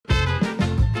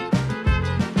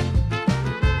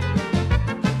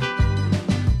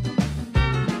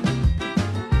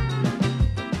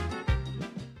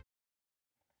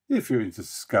If you're into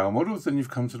scale models, then you've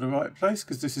come to the right place,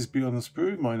 because this is Beyond the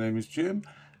Sprue. My name is Jim,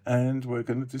 and we're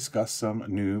going to discuss some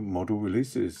new model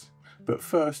releases. But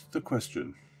first, the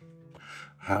question.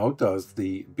 How does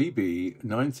the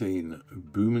BB-19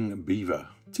 Booming Beaver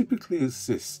typically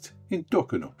assist in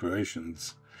docking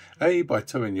operations? A, by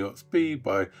towing yachts, B,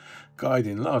 by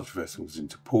guiding large vessels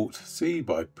into port, C,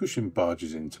 by pushing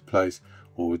barges into place,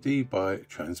 or D, by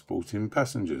transporting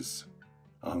passengers?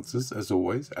 Answers, as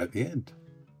always, at the end.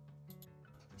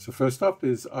 So first up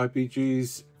is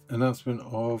IBG's announcement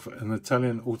of an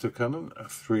Italian autocannon, a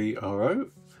 3RO,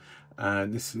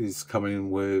 and this is coming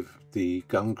with the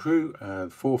gun crew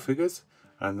and 4 figures,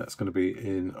 and that's going to be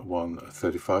in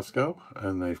 1/35 scale,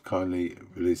 and they've kindly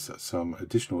released some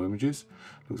additional images.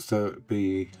 Looks to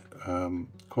be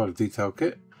quite a detailed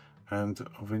kit and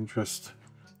of interest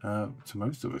to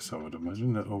most of us, I would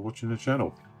imagine, that are watching the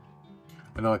channel.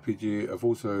 And IPG have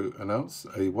also announced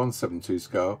a 1/72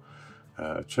 scale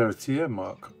Trumpeter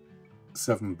Mark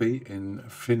 7B in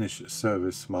Finnish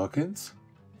service markings,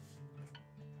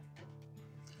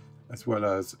 as well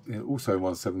as also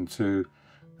 1/72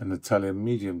 an Italian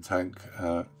medium tank,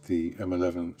 the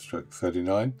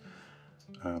M11/39.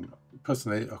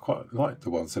 Personally, I quite like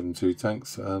the 1/72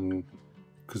 tanks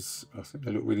because I think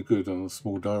they look really good on a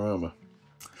small diorama.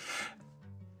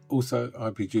 Also,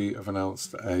 IPG have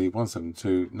announced a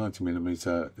 1/72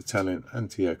 90mm Italian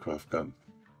anti-aircraft gun.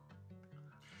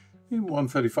 In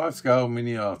 1/35 scale,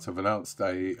 MiniArt have announced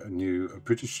a new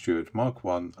British Stuart Mark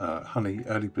 1 Honey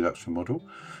early production model.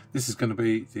 This is going to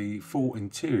be the full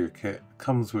interior kit,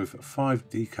 comes with 5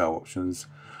 decal options.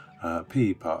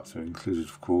 PE parts are included,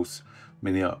 of course.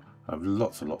 MiniArt have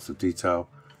lots and lots of detail,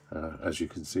 as you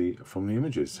can see from the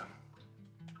images.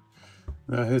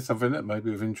 Now, here's something that may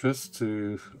be of interest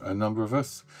to a number of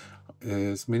us,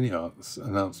 is MiniArt's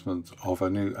announcement of a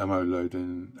new ammo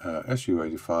loading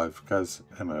Su-85 Gas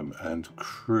MM and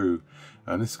crew,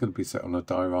 and this is going to be set on a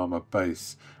diorama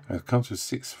base. It comes with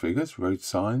 6 figures, road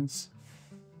signs.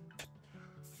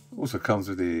 Also comes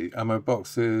with the ammo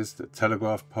boxes, the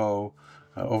telegraph pole,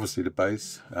 obviously the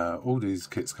base. All these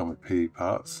kits come with PE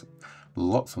parts,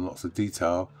 lots and lots of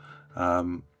detail.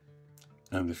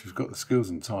 And if you've got the skills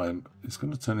and time, it's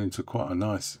going to turn into quite a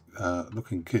nice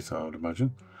looking kit, I would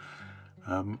imagine.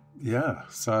 Yeah,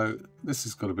 so this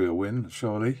is going to be a win,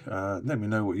 surely. Let me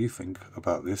know what you think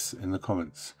about this in the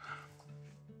comments.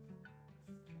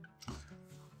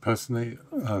 Personally,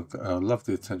 I love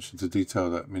the attention to detail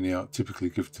that MiniArt typically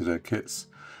give to their kits,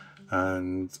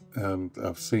 and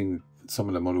I've seen some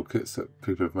of the model kits that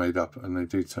people have made up, and they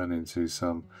do turn into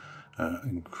some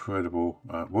incredible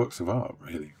works of art,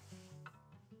 really.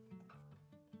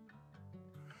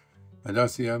 And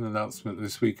ICM announcement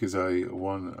this week is a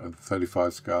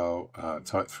 1/35 scale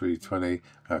Type 320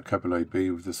 Cabriolet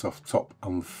B with the soft top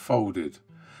unfolded.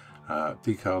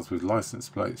 Decals with license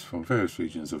plates from various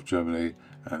regions of Germany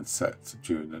and set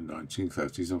during the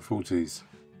 1930s and 40s.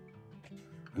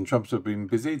 And Trumpeter have been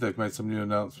busy. They've made some new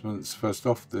announcements. First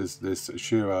off, there's this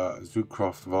Schwerer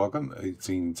Zugkraftwagen,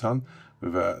 18 ton,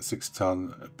 with a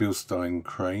 6-ton Bilstein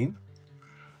crane.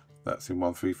 That's in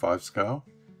 1/35 scale.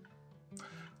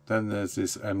 Then there's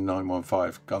this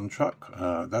M915 gun truck.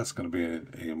 That's going to be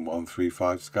in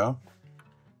 1/35 scale.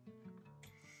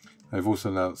 They've also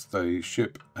announced a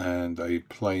ship and a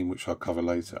plane, which I'll cover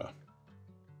later.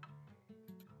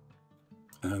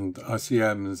 And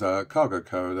ICM's cargo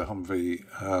carrier, the humvee,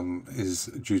 is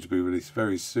due to be released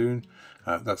very soon.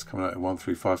 That's coming out in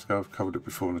 1/35 scale. I've covered it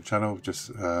before on the channel,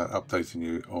 just updating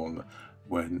you on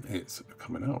when it's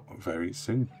coming out very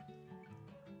soon.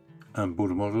 And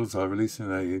Border Models are releasing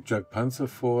a Jagdpanzer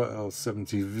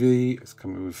 4L70V. It's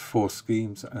coming with 4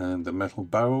 schemes and a metal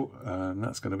barrel, and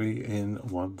that's going to be in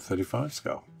 1/35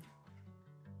 scale.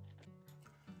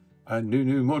 And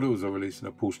new models are releasing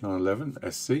a Porsche 911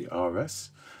 SC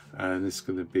RS, and it's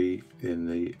going to be in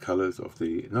the colours of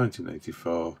the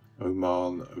 1984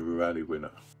 Oman Rally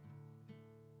winner.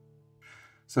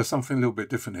 So something a little bit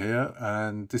different here,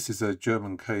 and this is a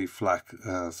German K flak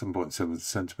 7.7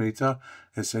 centimetre.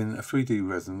 It's in a 3D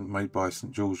resin made by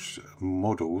St George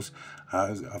Models.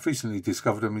 I've recently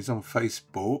discovered him. He's on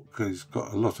Facebook. He's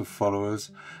got a lot of followers.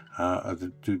 I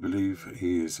do believe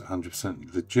he is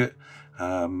 100% legit,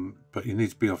 but you need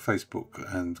to be on Facebook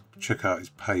and check out his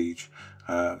page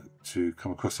to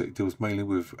come across it. It deals mainly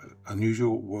with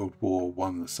unusual World War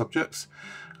I subjects,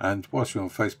 and whilst you're on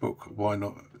Facebook, why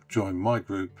not join my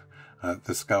group,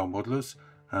 the Scale Modelers,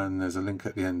 and there's a link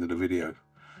at the end of the video.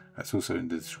 That's also in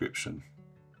the description.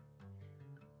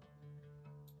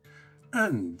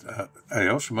 And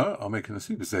Aoshima are making a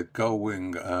Super Z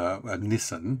Gullwing a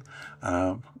Nissan.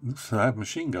 So they have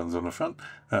machine guns on the front.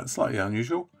 Slightly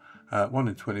unusual. 1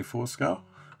 in 24 scale.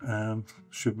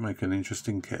 Should make an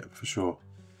interesting kit for sure.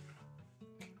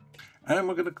 And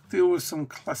we're going to deal with some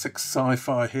classic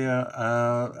sci-fi here.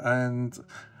 And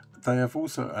they have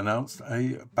also announced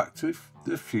a Back to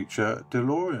the Future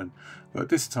DeLorean. But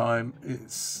this time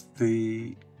it's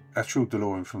the actual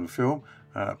DeLorean from the film.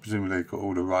 Presumably they've got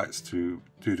all the rights to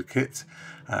do the kit.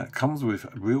 It comes with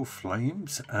real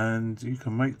flames, and you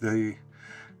can make the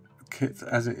kit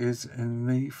as it is in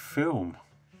the film.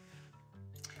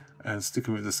 And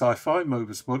sticking with the SciFi,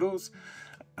 Mobus Models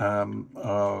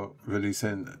are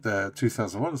releasing their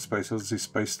 2001 Space Odyssey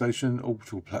Space Station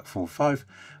Orbital Platform 5.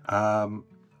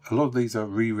 A lot of these are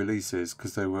re-releases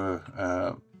because they were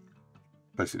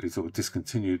basically sort of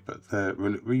discontinued, but they're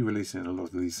re-releasing a lot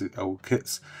of these old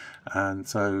kits, and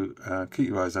so keep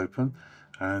your eyes open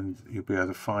and you'll be able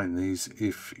to find these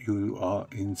if you are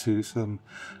into some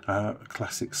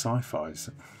classic sci-fis.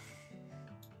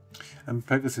 And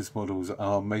Pegasus Models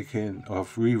are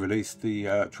re-released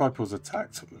the Tripods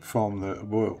Attacked from the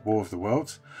War of the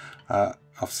Worlds.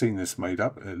 I've seen this made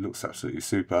up. It looks absolutely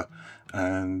super,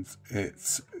 and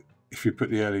it's, if you put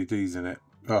the LEDs in it,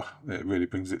 it really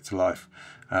brings it to life.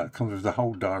 It comes with the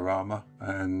whole diorama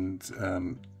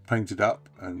and painted up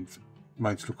and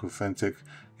made to look authentic.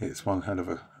 It's one hell of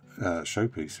a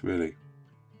showpiece, really.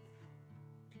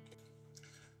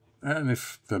 And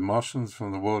if the Martians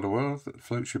from the War of the World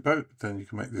floats your boat, then you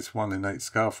can make this 1 in 8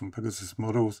 scale from Pegasus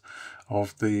Models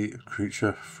of the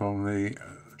creature from the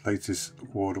latest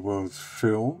War of the Worlds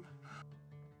film.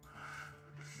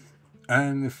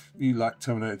 And if you like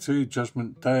Terminator 2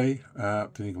 Judgment Day, then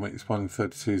you can make this 1 in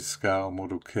 32 scale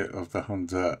model kit of the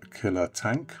Hansa killer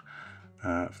tank.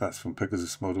 That's from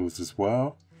Pegasus Models as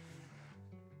well.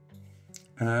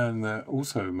 And they're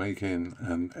also making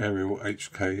an aerial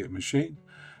HK machine.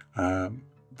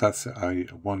 That's a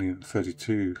 1 in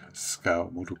 32 scale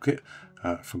model kit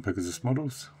from Pegasus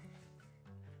Models.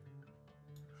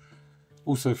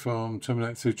 Also from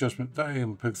Terminator 2 Judgment Day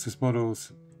and Pegasus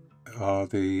Models are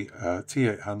the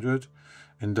T-800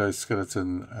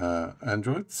 endoskeleton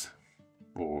androids,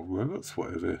 or robots,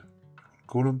 whatever you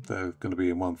call them. They're going to be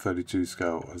in 1/32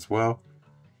 scale as well.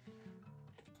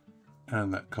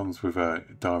 And that comes with a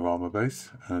diorama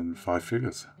base and 5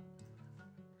 figures.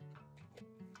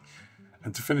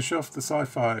 And to finish off, the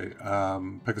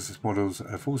SciFi Pegasus Models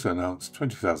have also announced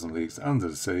 20,000 Leagues Under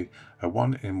the Sea, a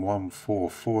 1 in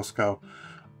 1/44 scale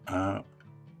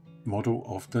model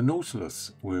of the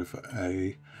Nautilus with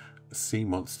a sea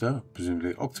monster,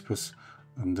 presumably octopus,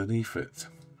 underneath it.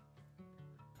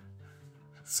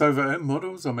 Sova M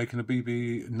Models are making a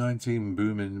BB-19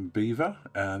 Booming Beaver,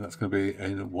 and that's going to be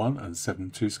in 1 and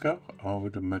 7/2 scale. I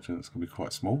would imagine it's going to be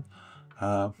quite small,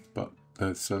 but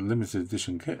there's a limited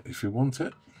edition kit if you want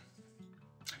it.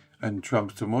 And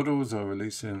Trumpeter Models are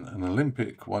releasing an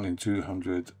Olympic 1 in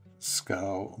 200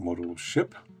 scale model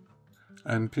ship.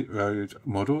 And Pit Road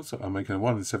Models are making a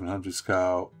 1 in 700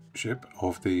 scale ship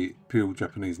of the Imperial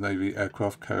Japanese Navy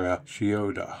aircraft carrier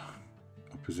Shioda.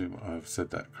 I presume I've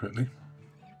said that correctly.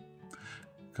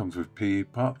 Comes with PE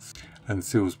parts. And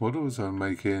Seals Models are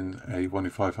making a 1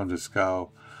 in 500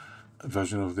 scale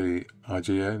version of the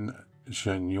IGN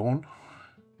Shenyon.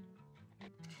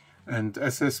 And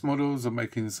SS Models are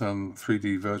making some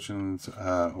 3D versions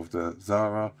of the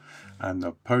Zara and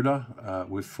the Polar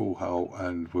with full hull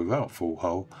and without full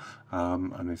hull,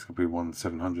 and it's going to be 1 in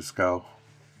 700 scale.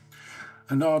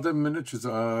 And Arden Miniatures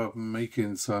are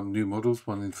making some new models,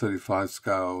 1 in 35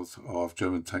 scales of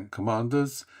German tank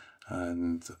commanders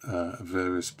and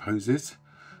various poses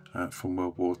from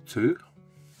World War II.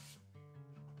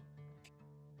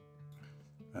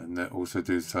 And they also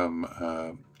do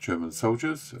some German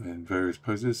soldiers in various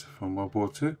poses from World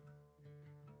War II.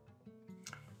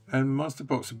 And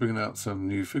Masterbox are bringing out some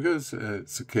new figures.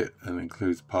 It's a kit and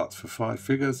includes parts for 5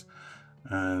 figures,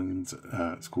 and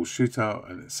it's called Shootout,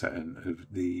 and it's set in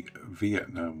the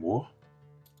Vietnam War.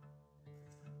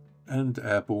 And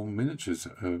Airborne Miniatures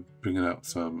are bringing out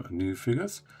some new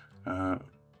figures,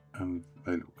 and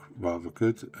they look rather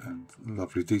good and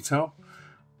lovely detail.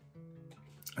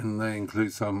 And they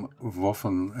include some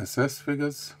Waffen SS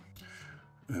figures,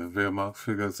 Wehrmacht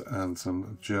figures, and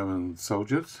some German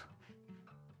soldiers,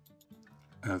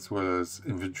 as well as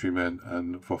infantrymen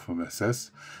and Waffen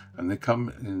SS. And they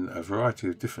come in a variety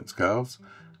of different scales,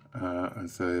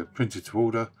 as they're printed to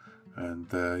order, and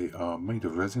they are made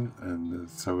of resin, and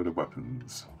so are the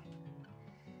weapons.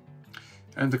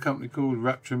 And a company called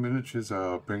Rapture Miniatures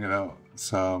are bringing out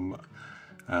some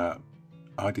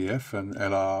IDF and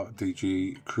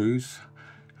LRDG crews.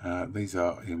 These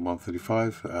are in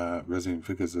 135 resin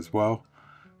figures as well.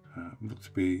 Look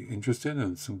to be interesting,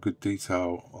 and some good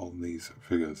detail on these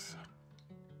figures.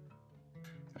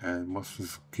 And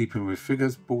what's keeping with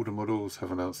figures, Border Models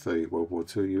have announced a World War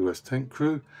II US tank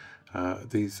crew.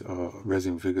 These are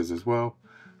resin figures as well,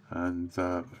 and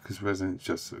because resin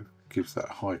just gives that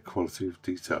high quality of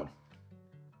detail.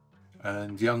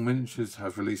 And Young Miniatures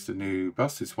have released a new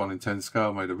bust. It's 1 in 10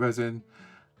 scale, made of resin.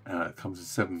 It comes in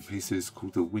 7 pieces,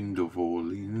 called the Wind of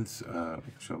Orleans,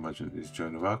 which I imagine is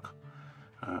Joan of Arc.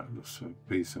 Looks to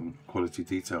be some quality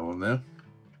detail on there.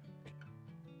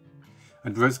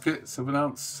 And ResKits have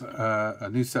announced a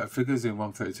new set of figures in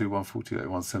 132, 148,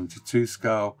 172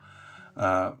 scale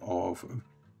of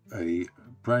a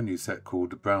brand new set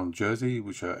called Brown Jersey,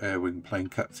 which are Air Wing plane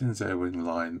captains, Air Wing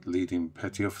line leading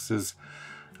petty officers,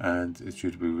 and it's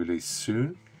due to be released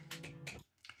soon.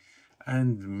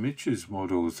 And Mitch's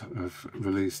Models have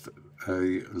released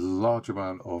a large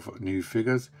amount of new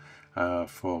figures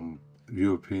from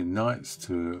European Knights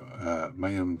to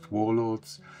Mayhem's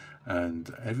Warlords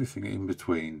and everything in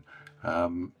between.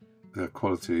 The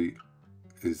quality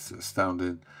is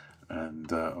astounding,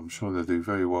 and I'm sure they'll do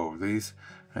very well with these.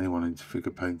 Anyone into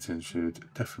figure painting should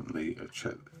definitely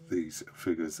check these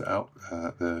figures out.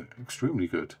 They're extremely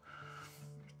good,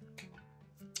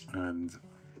 and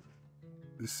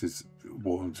this is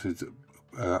warranted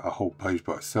a whole page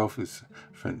by itself. It's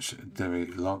French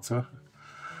demi-lancer.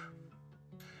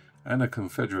 And a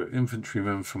Confederate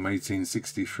infantryman from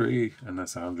 1863, and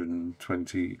that's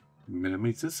 120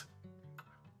 millimeters.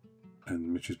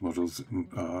 And Mitch's Models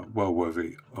are well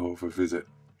worthy of a visit.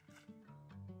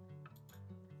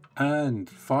 And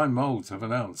finemolds have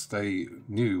announced a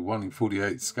new 1 in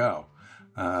 48 scale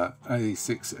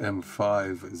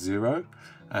A6M50,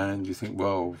 and you think,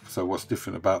 well, so what's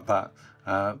different about that?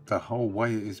 The whole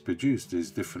way it is produced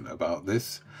is different about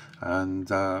this, and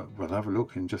we'll have a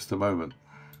look in just a moment.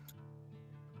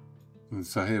 And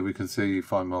so here we can see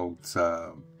finemolds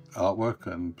artwork,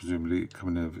 and presumably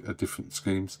coming in different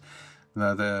schemes.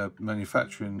 Now their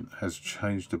manufacturing has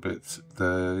changed a bit.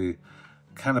 The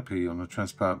canopy on the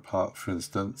transparent part, for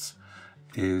instance,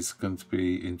 is going to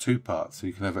be in 2 parts. So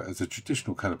you can have it as a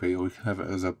traditional canopy, or you can have it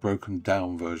as a broken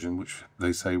down version, which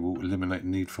they say will eliminate the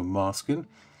need for masking.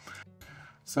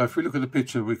 So if we look at the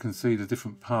picture, we can see the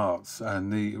different parts,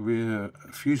 and the rear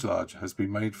fuselage has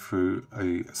been made through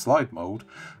a slide mold,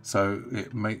 so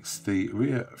it makes the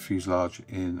rear fuselage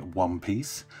in 1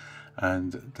 piece,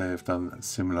 and they have done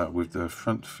similar with the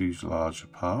front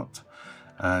fuselage part.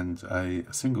 And a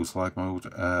single slide mold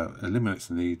eliminates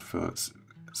the need for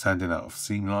sanding out of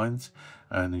seam lines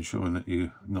and ensuring that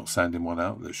you're not sanding one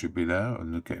out that should be there,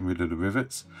 and getting rid of the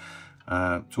rivets.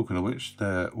 Talking of which,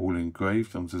 they're all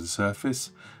engraved onto the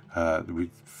surface. The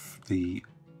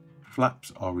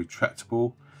flaps are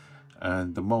retractable,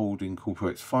 and the mold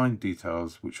incorporates fine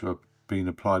details which are being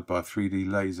applied by a 3D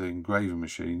laser engraving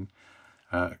machine,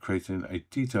 creating a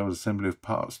detailed assembly of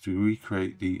parts to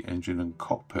recreate the engine and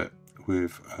cockpit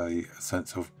with a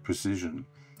sense of precision.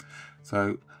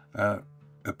 So a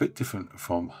bit different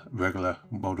from regular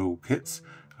model kits,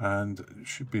 and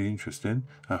should be interesting,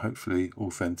 hopefully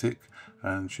authentic,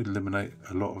 and should eliminate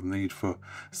a lot of need for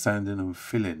sanding and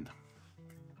filling.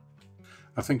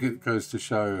 I think it goes to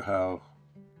show how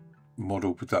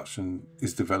model production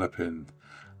is developing,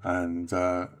 and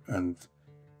isn't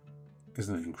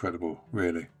it incredible,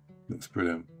 really? Looks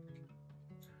brilliant.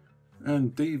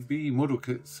 And DB Model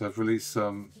Kits have released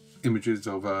some images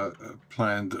of a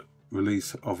planned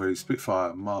release of a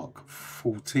Spitfire Mark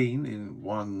 14 in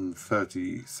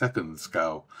 1/32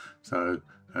 scale, so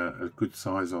a good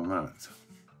size on that.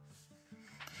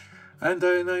 And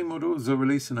A&A Models are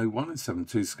releasing a 1 in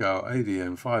 72 scale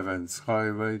ADM 5N Sky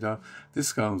Radar.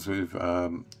 This comes with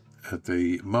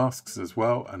the masks as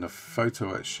well, and a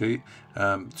photo etch sheet.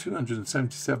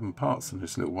 277 parts in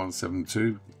this little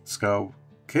 1/72 scale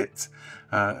kit,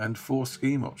 and 4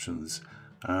 scheme options.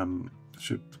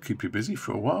 Should keep you busy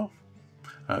for a while.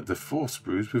 The 4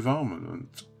 sprues with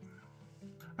armament.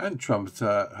 And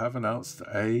Trumpeter have announced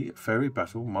a Fairey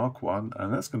Battle Mark 1,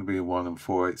 and that's going to be a 1 in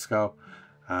 48 scale.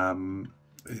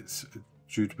 It's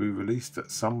due to be released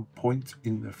at some point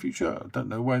in the future. I don't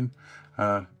know when,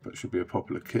 but it should be a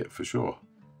popular kit for sure.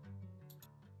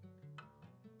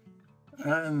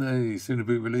 And the soon to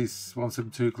be released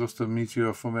 172 Gloucester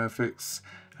Meteor from Airfix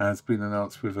has been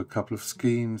announced with a couple of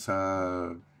schemes.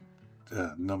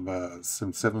 Number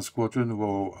 77 Squadron, the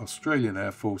Royal Australian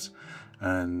Air Force,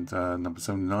 and number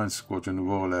 79 Squadron, the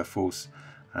Royal Air Force.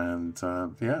 And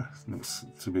yeah, looks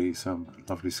to be some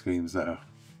lovely schemes there.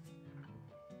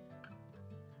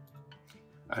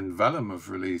 And Vallum have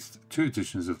released 2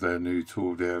 editions of their new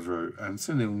Tour d'Evro, and it's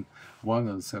in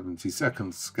 1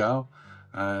 72nd scale,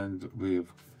 and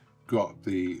we've got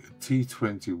the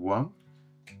T21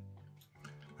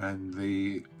 and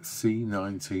the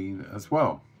C19 as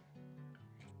well.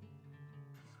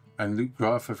 And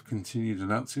Lukgraph have continued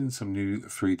announcing some new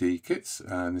 3D kits,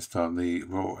 and this time the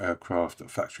Royal Aircraft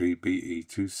Factory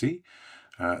BE2C.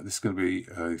 This is going to be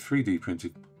a 3D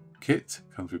printed kit,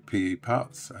 comes with PE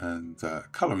parts and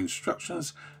colour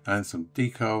instructions and some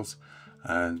decals,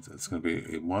 and it's going to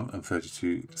be in 1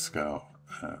 32 scale,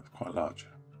 quite large.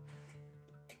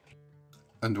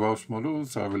 And Welsh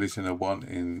Models are releasing a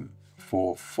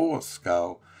 1:4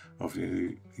 scale of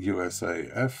the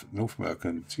USAF North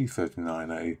American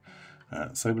T39A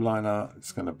Saberliner.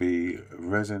 It's going to be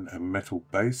resin and metal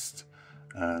based,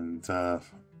 and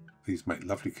these make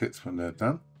lovely kits when they're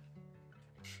done.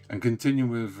 And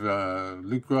continuing with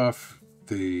Lukgraph,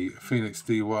 the Phoenix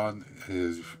D1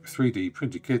 is 3D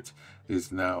printed kit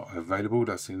is now available.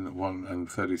 That's in 1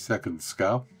 32nd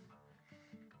scale.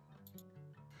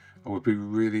 I would be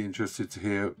really interested to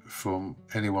hear from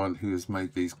anyone who has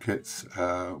made these kits.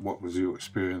 What was your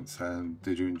experience and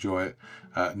did you enjoy it?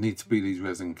 Need to be these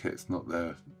resin kits, not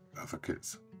their other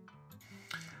kits.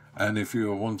 And if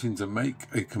you're wanting to make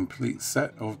a complete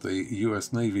set of the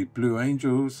US Navy Blue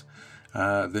Angels,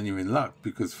 then you're in luck,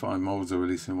 because finemolds are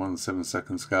releasing 1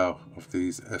 7/2 scale of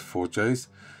these F4Js,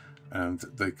 and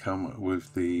they come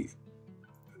with the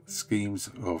schemes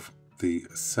of the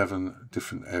 7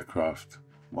 different aircraft.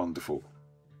 Wonderful.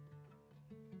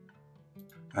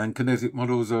 And Kinetic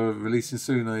Models are releasing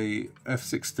soon a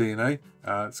F-16A.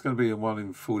 It's going to be in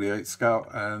 1:48 scale,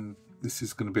 and this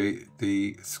is going to be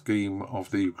the scheme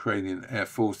of the Ukrainian Air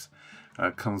Force.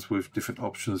 Comes with different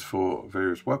options for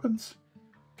various weapons.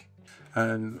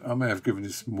 And I may have given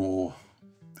this more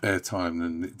airtime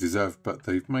than it deserved, but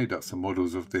they've made up some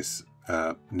models of this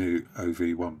new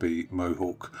OV-1B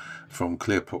Mohawk from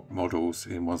Clearpop Models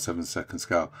in 1 7/2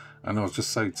 scale, and I was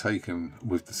just so taken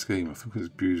with the scheme. I think it was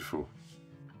beautiful.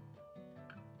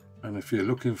 And if you're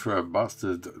looking for a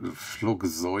bastard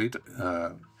Flogzoid,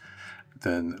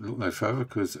 then look no further,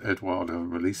 because Eduard are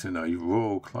releasing a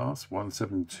Royal Class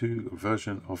 172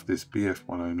 version of this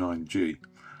BF-109G.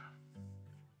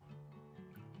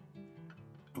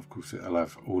 Of course, it'll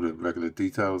have all the regular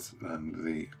details and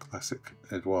the classic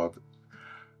Eduard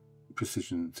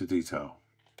precision to detail.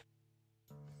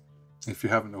 If you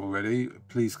haven't already,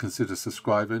 please consider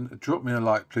subscribing. Drop me a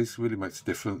like, please, it really makes a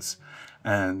difference.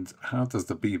 And how does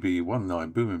the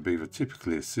BB-19 Booming Beaver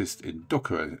typically assist in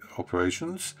docker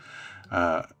operations?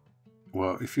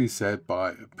 Well, if you said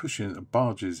by pushing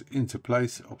barges into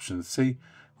place, option C,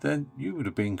 then you would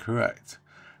have been correct.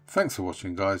 Thanks for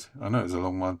watching, guys. I know it was a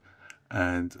long one,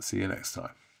 and see you next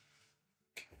time.